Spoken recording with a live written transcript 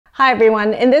Hi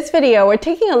everyone, in this video we're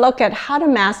taking a look at how to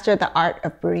master the art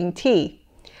of brewing tea.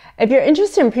 If you're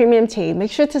interested in premium tea, make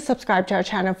sure to subscribe to our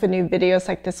channel for new videos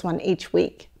like this one each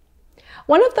week.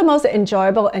 One of the most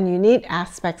enjoyable and unique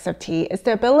aspects of tea is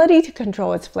the ability to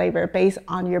control its flavor based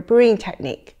on your brewing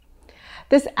technique.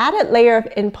 This added layer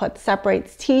of input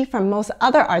separates tea from most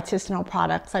other artisanal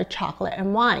products like chocolate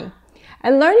and wine,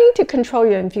 and learning to control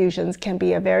your infusions can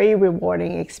be a very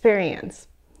rewarding experience.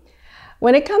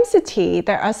 When it comes to tea,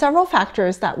 there are several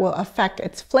factors that will affect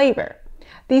its flavor.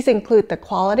 These include the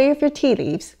quality of your tea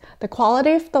leaves, the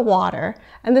quality of the water,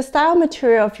 and the style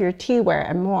material of your teaware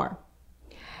and more.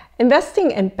 Investing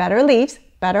in better leaves,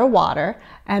 better water,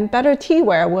 and better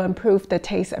teaware will improve the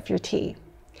taste of your tea.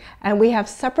 And we have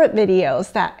separate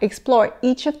videos that explore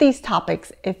each of these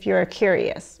topics if you're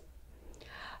curious.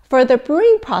 For the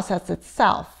brewing process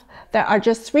itself, there are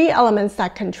just three elements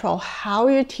that control how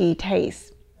your tea tastes.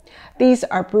 These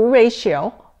are brew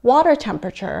ratio, water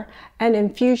temperature, and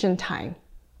infusion time.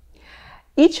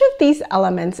 Each of these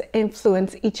elements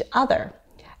influence each other,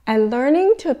 and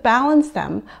learning to balance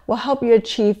them will help you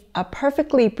achieve a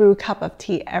perfectly brewed cup of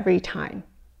tea every time.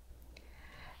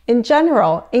 In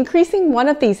general, increasing one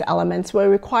of these elements will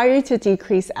require you to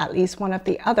decrease at least one of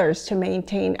the others to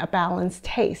maintain a balanced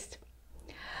taste.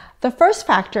 The first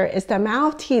factor is the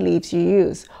amount of tea leaves you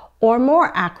use, or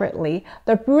more accurately,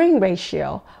 the brewing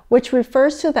ratio, which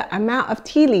refers to the amount of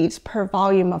tea leaves per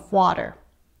volume of water.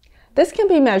 This can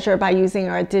be measured by using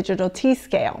our digital tea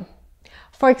scale.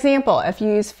 For example, if you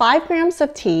use 5 grams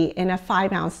of tea in a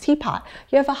 5-ounce teapot,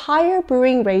 you have a higher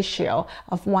brewing ratio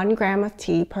of 1 gram of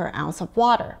tea per ounce of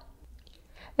water.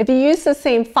 If you use the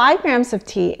same 5 grams of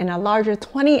tea in a larger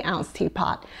 20-ounce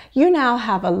teapot, you now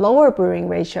have a lower brewing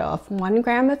ratio of 1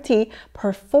 gram of tea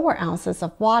per 4 ounces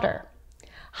of water.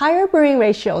 Higher brewing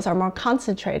ratios are more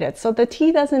concentrated, so the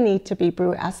tea doesn't need to be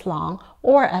brewed as long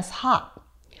or as hot.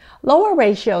 Lower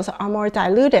ratios are more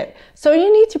diluted, so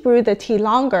you need to brew the tea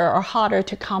longer or hotter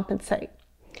to compensate.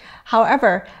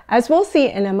 However, as we'll see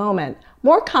in a moment,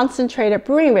 more concentrated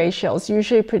brewing ratios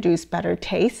usually produce better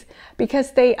taste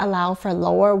because they allow for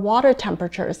lower water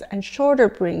temperatures and shorter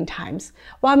brewing times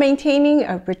while maintaining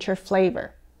a richer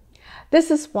flavor. This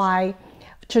is why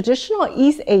traditional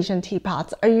East Asian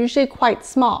teapots are usually quite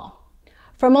small.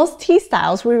 For most tea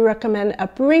styles, we recommend a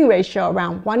brewing ratio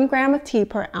around 1 gram of tea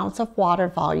per ounce of water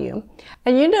volume.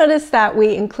 And you notice that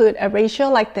we include a ratio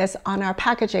like this on our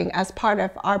packaging as part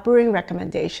of our brewing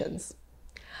recommendations.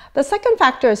 The second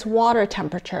factor is water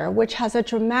temperature, which has a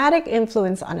dramatic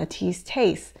influence on a tea's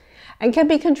taste and can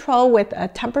be controlled with a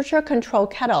temperature control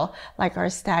kettle like our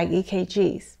Stag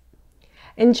EKGs.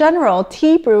 In general,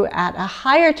 tea brewed at a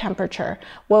higher temperature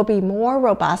will be more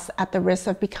robust at the risk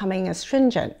of becoming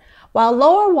astringent, while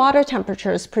lower water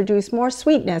temperatures produce more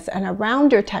sweetness and a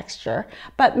rounder texture,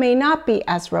 but may not be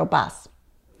as robust.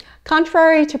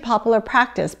 Contrary to popular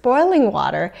practice, boiling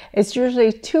water is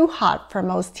usually too hot for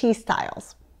most tea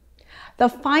styles. The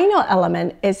final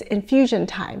element is infusion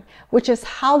time, which is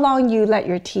how long you let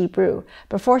your tea brew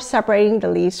before separating the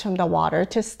leaves from the water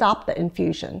to stop the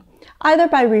infusion, either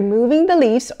by removing the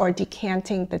leaves or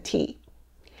decanting the tea.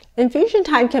 Infusion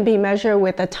time can be measured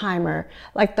with a timer,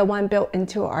 like the one built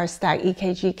into our Stag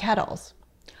EKG kettles.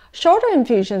 Shorter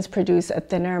infusions produce a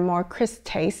thinner, more crisp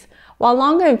taste, while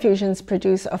longer infusions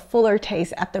produce a fuller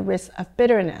taste at the risk of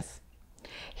bitterness.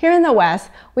 Here in the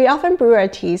West, we often brew our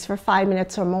teas for 5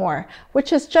 minutes or more,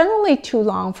 which is generally too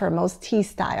long for most tea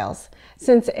styles,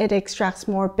 since it extracts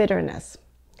more bitterness.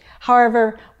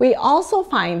 However, we also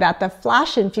find that the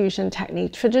flash infusion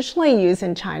technique traditionally used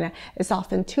in China is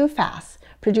often too fast,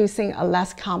 producing a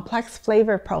less complex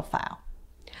flavor profile.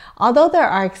 Although there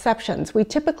are exceptions, we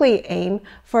typically aim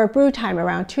for a brew time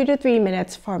around 2 to 3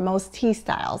 minutes for most tea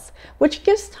styles, which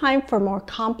gives time for more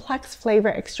complex flavor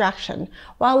extraction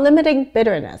while limiting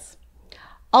bitterness.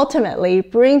 Ultimately,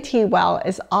 brewing tea well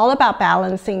is all about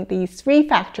balancing these three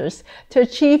factors to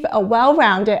achieve a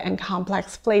well-rounded and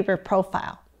complex flavor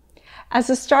profile. As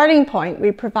a starting point,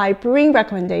 we provide brewing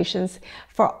recommendations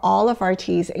for all of our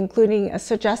teas, including a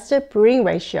suggested brewing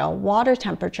ratio, water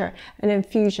temperature, and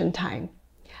infusion time.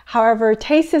 However,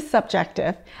 taste is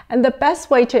subjective, and the best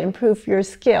way to improve your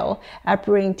skill at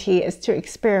brewing tea is to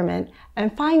experiment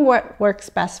and find what works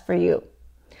best for you.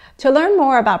 To learn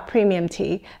more about premium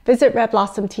tea, visit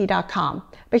redblossomtea.com.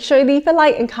 Make sure you leave a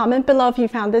like and comment below if you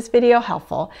found this video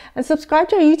helpful, and subscribe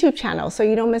to our YouTube channel so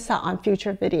you don't miss out on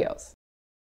future videos.